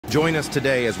Join us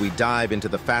today as we dive into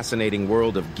the fascinating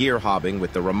world of gear hobbing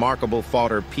with the remarkable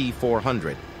Pfauter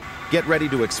P400. Get ready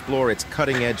to explore its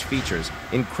cutting-edge features,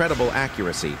 incredible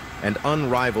accuracy, and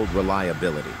unrivaled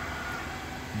reliability.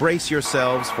 Brace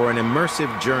yourselves for an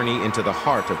immersive journey into the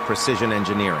heart of precision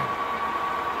engineering.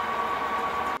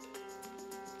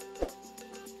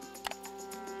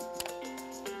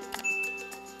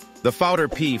 The Pfauter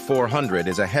P400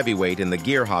 is a heavyweight in the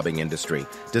gear hobbing industry,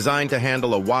 designed to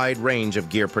handle a wide range of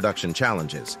gear production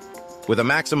challenges. With a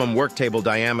maximum worktable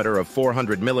diameter of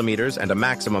 400 millimeters and a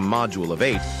maximum module of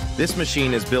 8, this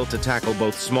machine is built to tackle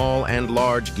both small and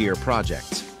large gear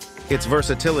projects. Its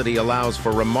versatility allows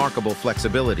for remarkable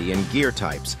flexibility in gear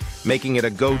types, making it a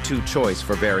go-to choice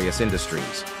for various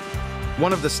industries.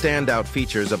 One of the standout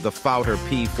features of the Pfauter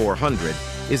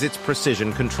P400 is its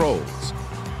precision controls.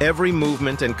 Every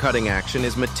movement and cutting action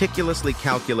is meticulously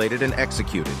calculated and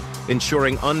executed,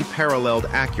 ensuring unparalleled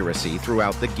accuracy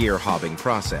throughout the gear hobbing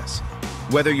process.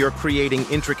 Whether you're creating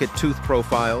intricate tooth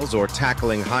profiles or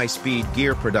tackling high-speed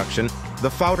gear production, the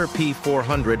Pfauter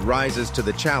P400 rises to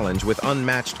the challenge with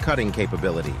unmatched cutting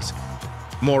capabilities.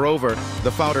 Moreover, the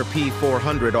Pfauter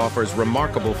P400 offers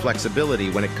remarkable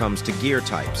flexibility when it comes to gear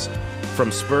types.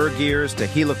 From spur gears to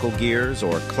helical gears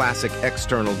or classic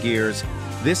external gears,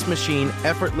 this machine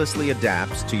effortlessly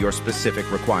adapts to your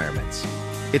specific requirements.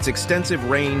 Its extensive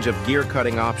range of gear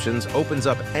cutting options opens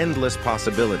up endless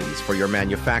possibilities for your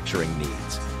manufacturing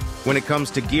needs. When it comes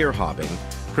to gear hobbing,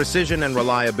 precision and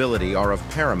reliability are of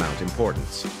paramount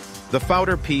importance. The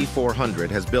Pfauter P400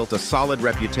 has built a solid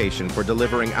reputation for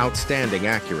delivering outstanding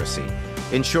accuracy,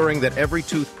 ensuring that every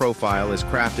tooth profile is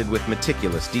crafted with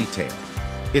meticulous detail.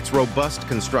 Its robust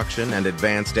construction and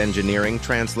advanced engineering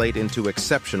translate into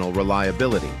exceptional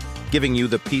reliability, giving you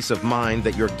the peace of mind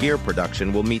that your gear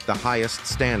production will meet the highest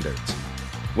standards.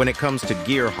 When it comes to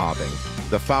gear hobbing,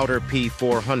 the Pfauter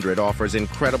P400 offers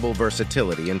incredible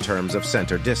versatility in terms of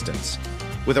center distance.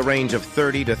 With a range of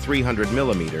 30 to 300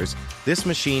 millimeters, this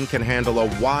machine can handle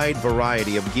a wide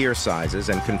variety of gear sizes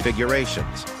and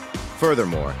configurations.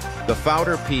 Furthermore, the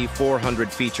Pfauter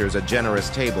P400 features a generous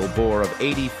table bore of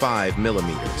 85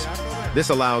 millimeters.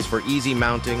 This allows for easy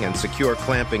mounting and secure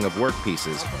clamping of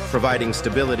workpieces, providing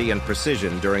stability and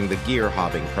precision during the gear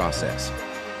hobbing process.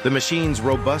 The machine's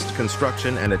robust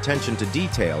construction and attention to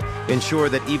detail ensure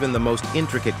that even the most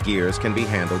intricate gears can be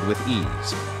handled with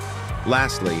ease.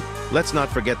 Lastly, let's not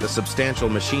forget the substantial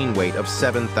machine weight of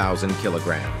 7,000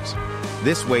 kilograms.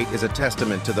 This weight is a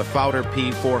testament to the Pfauter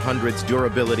P400's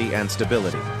durability and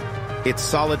stability. Its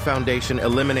solid foundation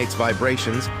eliminates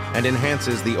vibrations and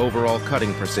enhances the overall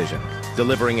cutting precision,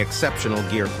 delivering exceptional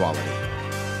gear quality.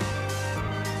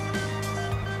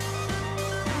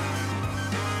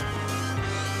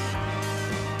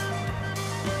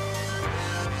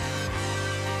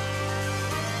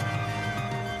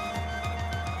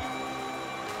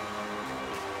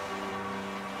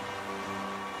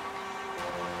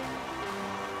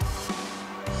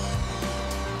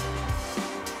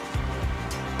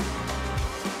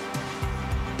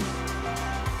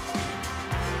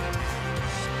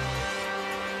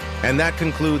 And that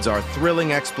concludes our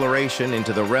thrilling exploration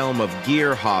into the realm of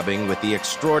gear hobbing with the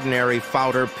extraordinary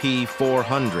Pfauter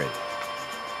P400.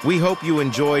 We hope you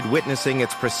enjoyed witnessing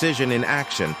its precision in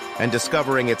action and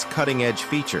discovering its cutting-edge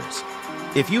features.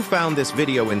 If you found this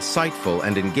video insightful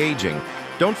and engaging,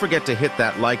 don't forget to hit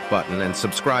that like button and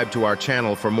subscribe to our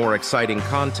channel for more exciting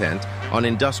content on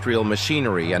industrial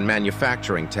machinery and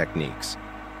manufacturing techniques.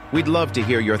 We'd love to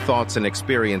hear your thoughts and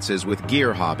experiences with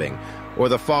gear hobbing or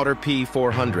the Pfauter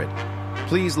P400.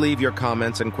 Please leave your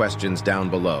comments and questions down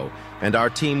below, and our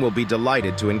team will be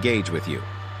delighted to engage with you.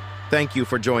 Thank you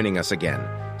for joining us again.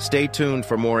 Stay tuned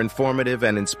for more informative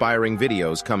and inspiring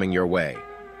videos coming your way.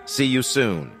 See you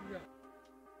soon.